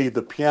to play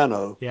the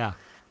piano. Yeah.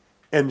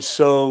 And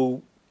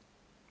so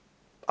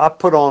I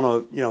put on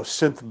a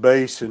synth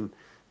bass, and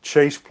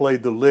Chase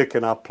played the lick,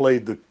 and I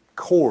played the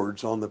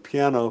chords on the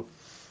piano.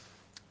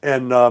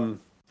 And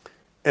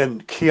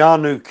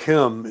Keanu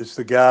Kim is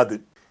the guy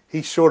that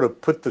he sort of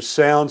put the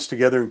sounds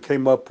together and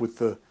came up with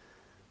the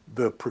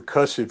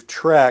percussive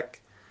track.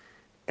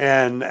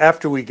 And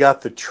after we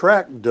got the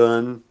track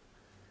done,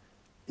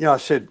 I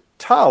said,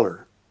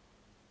 "Tyler,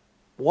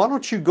 why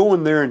don't you go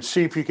in there and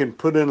see if you can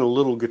put in a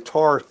little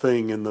guitar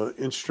thing in the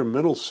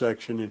instrumental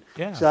section?" And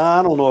he said,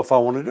 "I don't know if I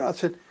want to do it." I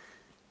said,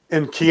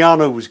 and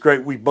Keanu was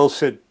great. We both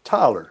said,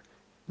 "Tyler,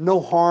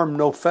 no harm,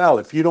 no foul.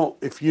 If you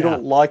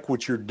don't like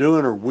what you're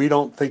doing, or we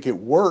don't think it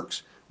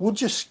works, we'll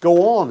just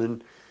go on."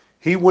 And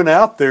he went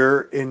out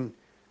there and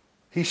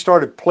he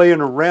started playing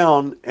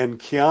around, and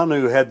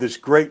Keanu had this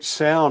great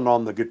sound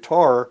on the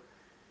guitar.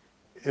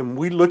 And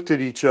we looked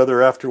at each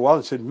other after a while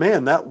and said,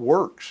 man, that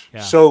works.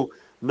 Yeah. So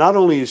not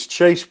only is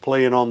Chase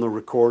playing on the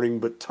recording,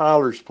 but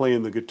Tyler's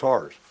playing the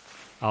guitars.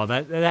 Oh,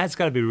 that's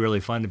got to be really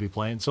fun to be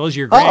playing. So is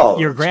your It's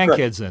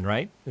grandkids then,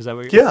 right? Is that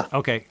what you're Yeah.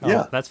 Okay. Oh,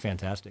 Yeah. that's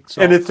fantastic.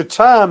 So, And at the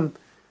time,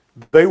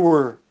 they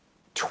were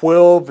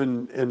 12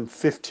 and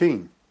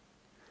 15.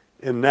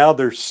 And now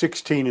they're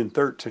 16 and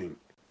 13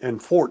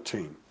 and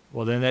 14.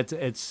 well, then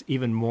it's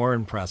even more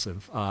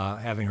impressive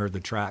having heard the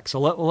track. So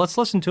let's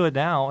listen to it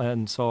now,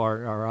 and so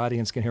our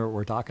audience can hear what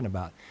we're talking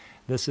about.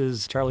 This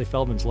is Charlie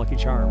Feldman's Lucky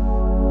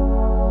Charm.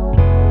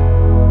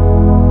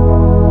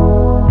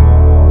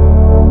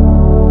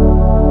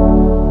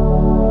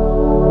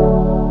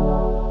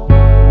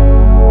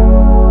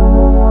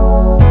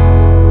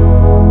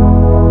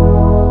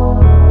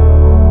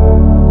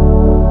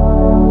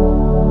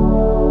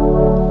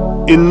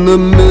 In the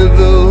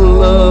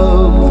middle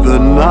of the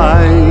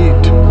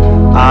night,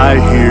 I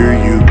hear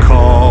you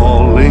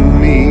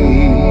calling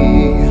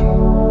me.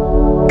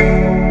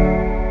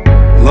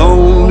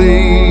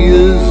 Lonely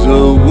is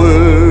a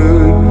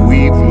word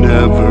we've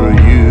never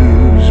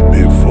used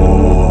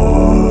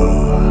before.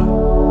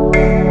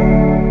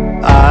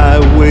 I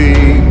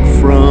wake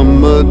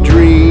from a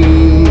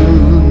dream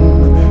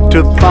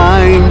to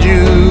find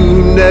you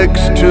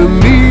next to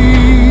me.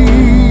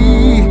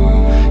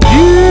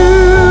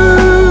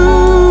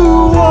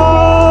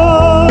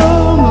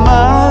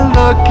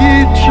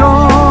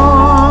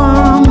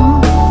 Charm.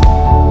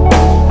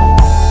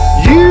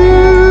 You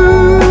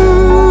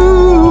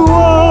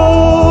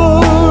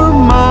are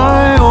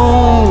my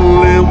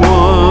only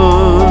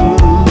one.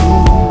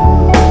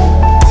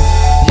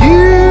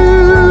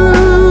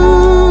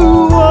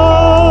 You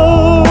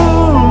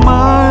are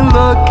my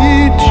lucky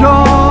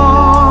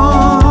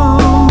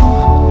charm.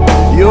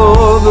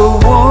 You're the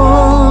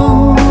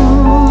one.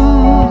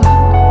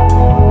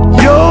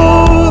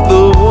 You're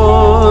the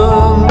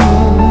one.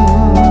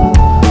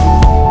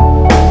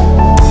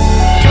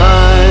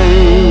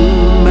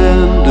 Time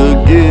and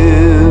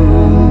again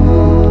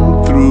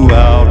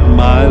throughout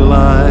my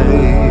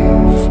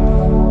life,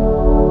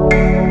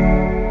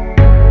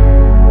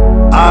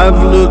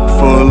 I've looked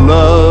for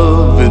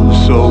love in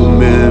so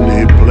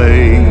many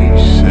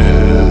places.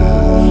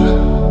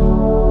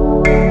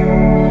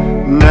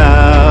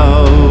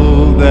 Now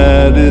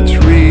that it's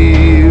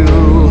real,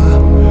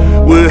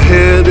 we're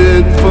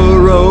headed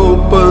for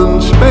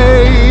open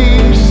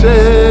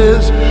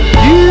spaces.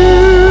 You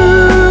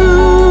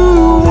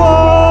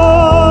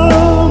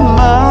are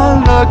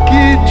my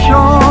lucky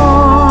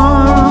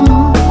charm.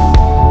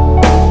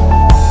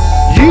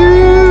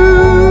 You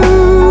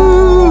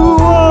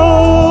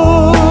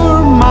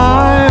are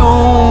my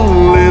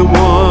only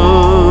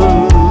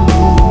one.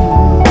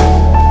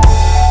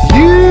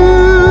 You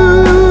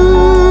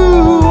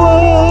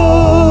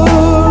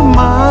are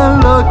my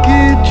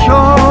lucky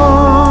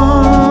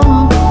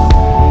charm.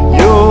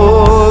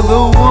 You're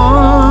the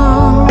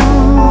one,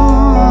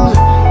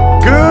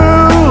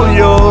 girl,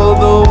 you're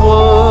the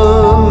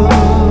one.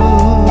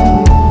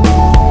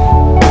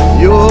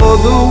 You're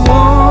the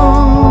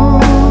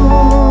one,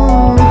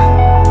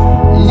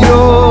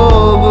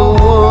 you're the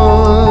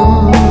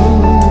one.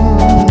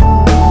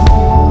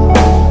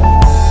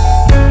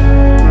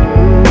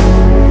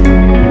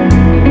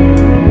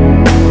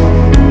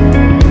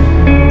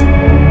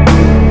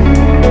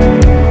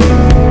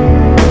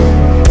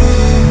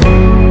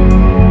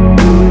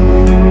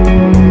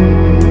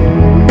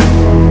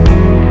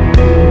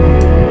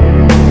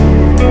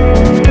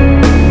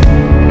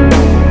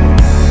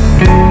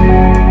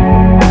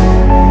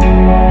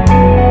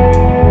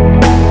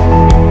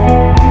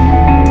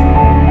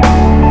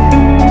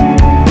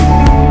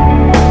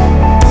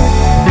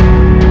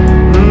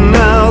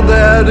 Now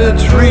that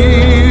it's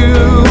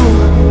real,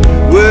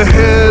 we're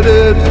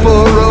headed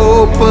for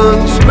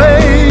open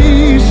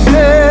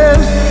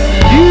spaces.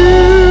 You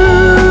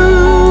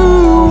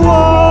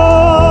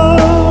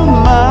are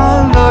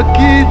my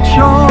lucky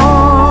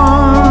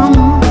charm.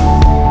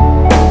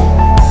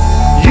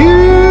 You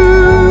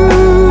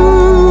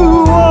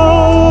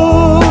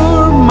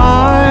are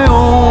my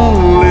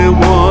only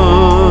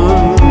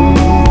one.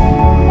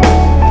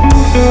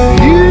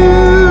 You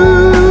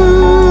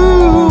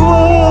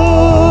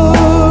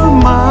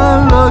are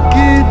my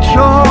lucky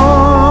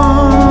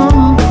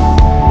charm.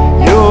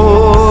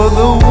 You're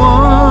the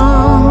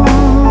one,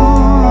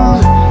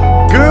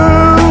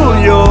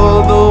 girl,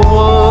 you're the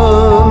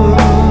one.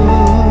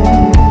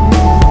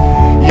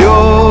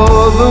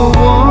 You're the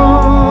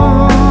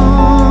one,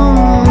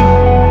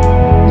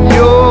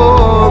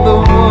 you're the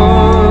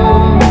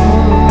one.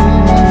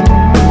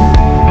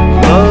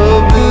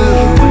 Love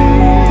is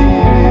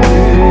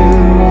real.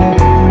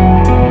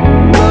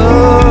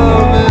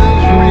 Love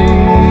is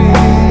real.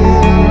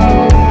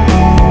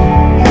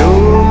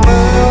 You're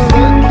my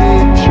lucky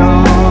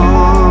charm.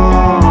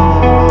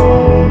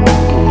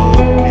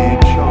 Lucky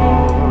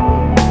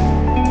charm.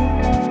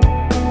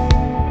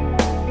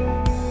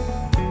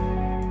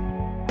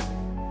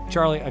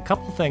 Charlie, a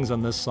couple things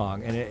on this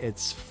song, and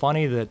it's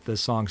funny that the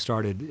song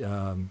started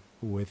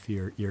with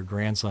your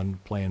grandson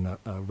playing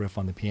a riff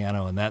on the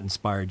piano, and that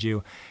inspired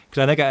you.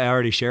 Because I think I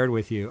already shared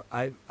with you,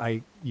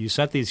 you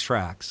sent these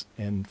tracks,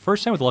 and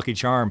first time with Lucky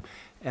Charm,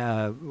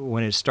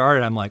 when it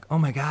started, I'm like, oh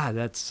my God,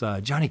 that's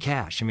Johnny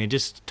Cash. I mean, it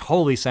just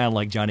totally sounded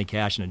like Johnny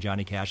Cash and a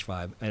Johnny Cash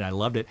vibe, and I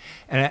loved it.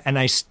 And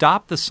I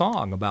stopped the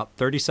song about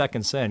 30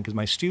 seconds in, because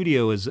my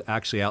studio is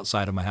actually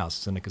outside of my house.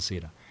 It's in a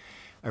casita.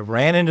 I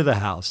ran into the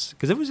house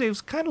because it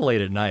was kind of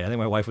late at night. I think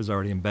my wife was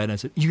already in bed, and I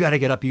said, "You got to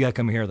get up. You got to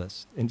come hear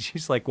this." And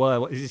she's like,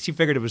 "Well," she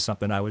figured it was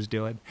something I was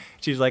doing.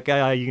 She's like,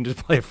 "You can just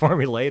play it for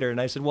me later."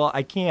 And I said, "Well,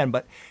 I can,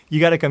 but you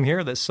got to come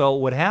hear this." So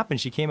what happened?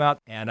 She came out,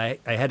 and I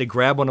had to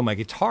grab one of my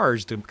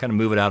guitars to kind of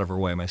move it out of her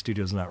way. My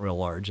studio's not real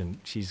large, and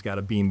she's got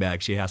a beanbag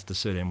she has to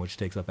sit in, which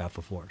takes up half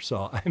the floor.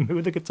 So I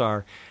moved the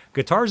guitar.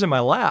 Guitar's in my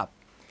lap.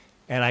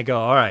 And I go,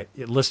 all right,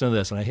 listen to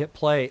this. And I hit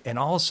play, and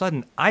all of a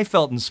sudden, I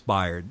felt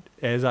inspired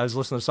as I was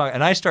listening to the song.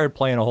 And I started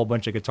playing a whole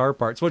bunch of guitar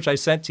parts, which I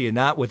sent to you,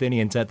 not with any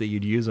intent that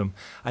you'd use them.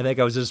 I think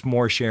I was just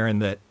more sharing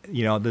that,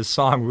 this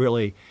song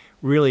really,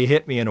 really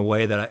hit me in a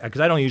way that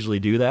because I don't usually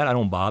do that. I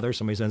don't bother.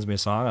 Somebody sends me a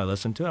song, I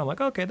listen to it. I'm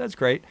like, okay, that's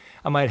great.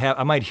 I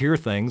might hear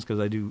things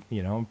because I do,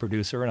 I'm a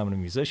producer and I'm a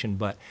musician,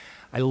 but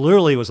I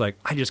literally was like,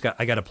 I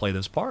got to play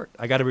this part.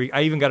 I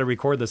even got to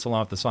record this along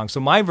with the song. So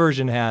my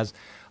version has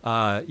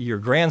your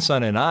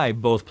grandson and I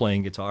both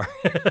playing guitar.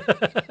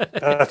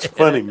 That's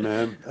funny,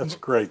 man. That's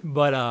great.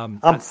 But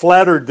I'm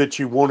flattered that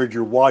you wanted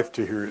your wife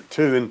to hear it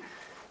too. And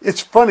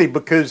it's funny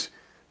because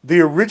the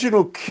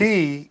original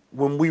key,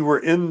 when we were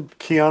in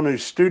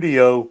Keanu's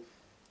studio,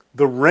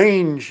 the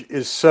range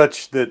is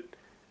such that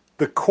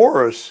the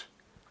chorus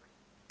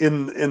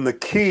in the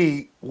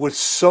key was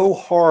so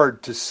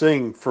hard to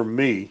sing for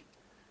me.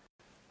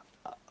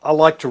 I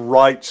like to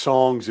write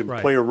songs and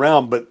play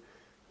around, but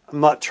I'm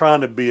not trying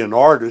to be an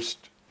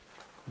artist.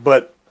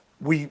 But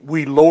we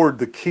lowered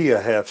the key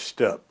a half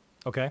step.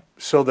 Okay.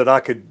 So that I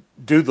could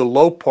do the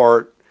low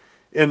part.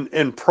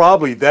 And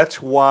probably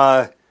that's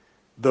why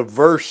the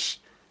verse,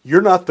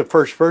 you're not the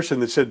first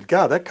person that said,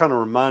 God, that kind of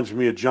reminds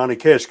me of Johnny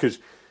Cash. Because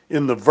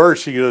in the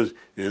verse he goes,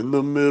 in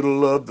the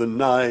middle of the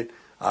night,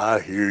 I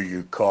hear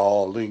you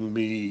calling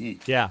me.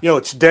 Yeah.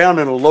 It's down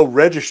in a low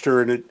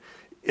register, and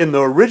in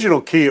the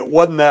original key, it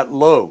wasn't that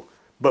low,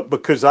 but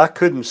because I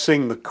couldn't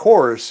sing the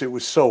chorus, it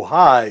was so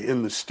high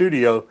in the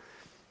studio.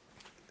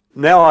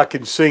 Now I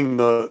can sing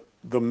the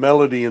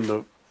melody in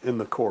the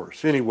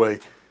chorus.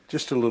 Anyway,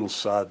 just a little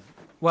side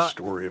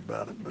story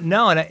about it. But.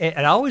 No, and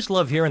I always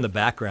love hearing the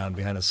background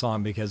behind a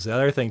song, because the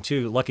other thing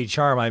too, Lucky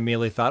Charm, I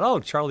immediately thought, oh,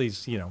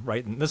 Charlie's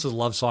writing this is a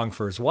love song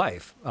for his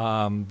wife,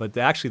 but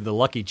actually the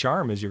Lucky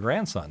Charm is your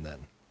grandson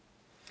then.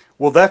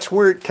 Well, that's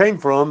where it came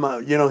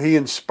from. He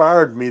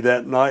inspired me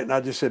that night, and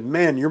I just said,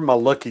 man, you're my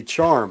lucky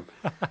charm.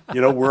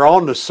 We're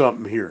on to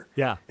something here.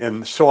 Yeah.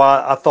 And so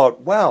I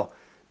thought, wow.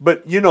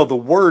 But, the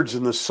words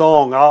in the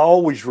song, I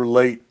always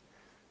relate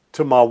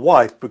to my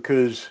wife,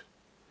 because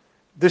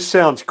this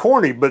sounds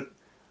corny, but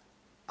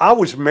I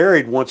was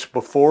married once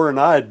before, and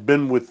I had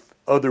been with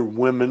other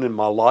women in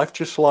my life,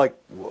 just like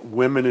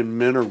women and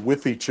men are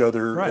with each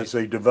other as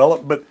they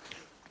develop. But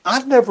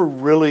I've never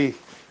really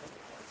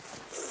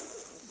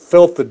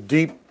felt the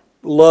deep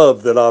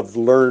love that I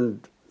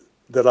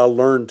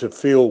learned to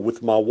feel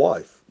with my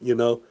wife,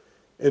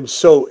 and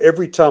so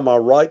every time I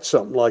write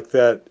something like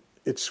that,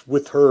 it's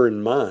with her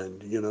in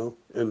mind,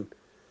 and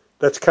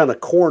that's kind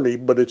of corny,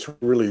 but it's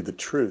really the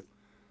truth.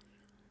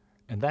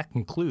 And that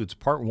concludes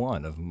part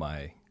one of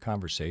my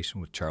conversation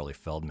with Charlie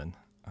Feldman.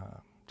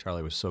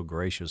 Charlie was so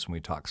gracious when we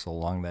talked so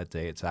long that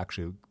day. It's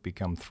actually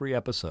become 3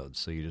 episodes,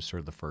 so you just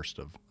heard the first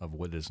of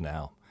what is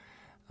now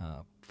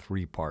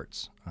 3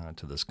 parts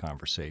to this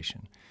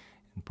conversation.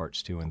 In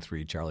parts 2 and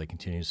 3, Charlie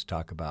continues to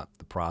talk about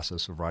the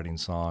process of writing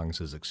songs,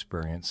 his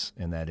experience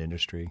in that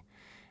industry.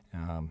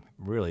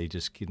 Really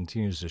just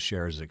continues to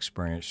share his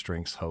experience,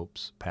 strengths,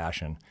 hopes,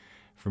 passion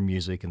for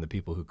music and the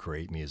people who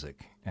create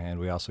music. And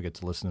we also get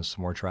to listen to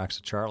some more tracks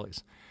of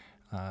Charlie's.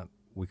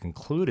 We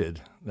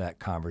concluded that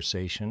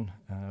conversation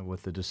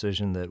with the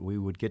decision that we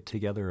would get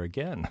together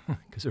again,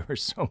 because there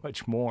was so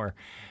much more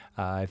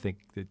I think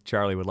that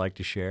Charlie would like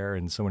to share,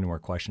 and so many more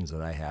questions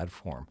that I had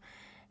for him.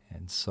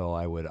 And so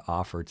I would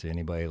offer to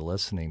anybody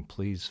listening,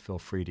 please feel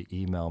free to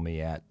email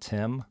me at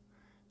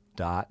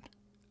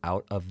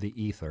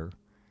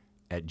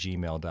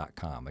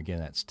tim.outoftheether@gmail.com. Again,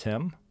 that's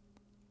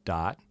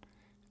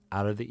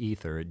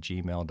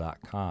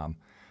tim.outoftheether@gmail.com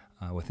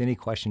with any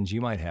questions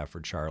you might have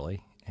for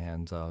Charlie.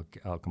 And I'll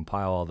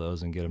compile all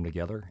those and get them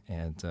together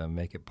and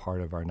make it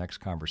part of our next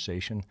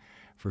conversation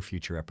for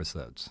future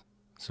episodes.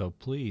 So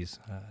please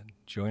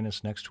join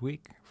us next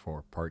week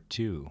for part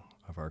 2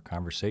 of our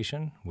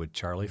conversation with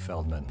Charlie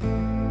Feldman.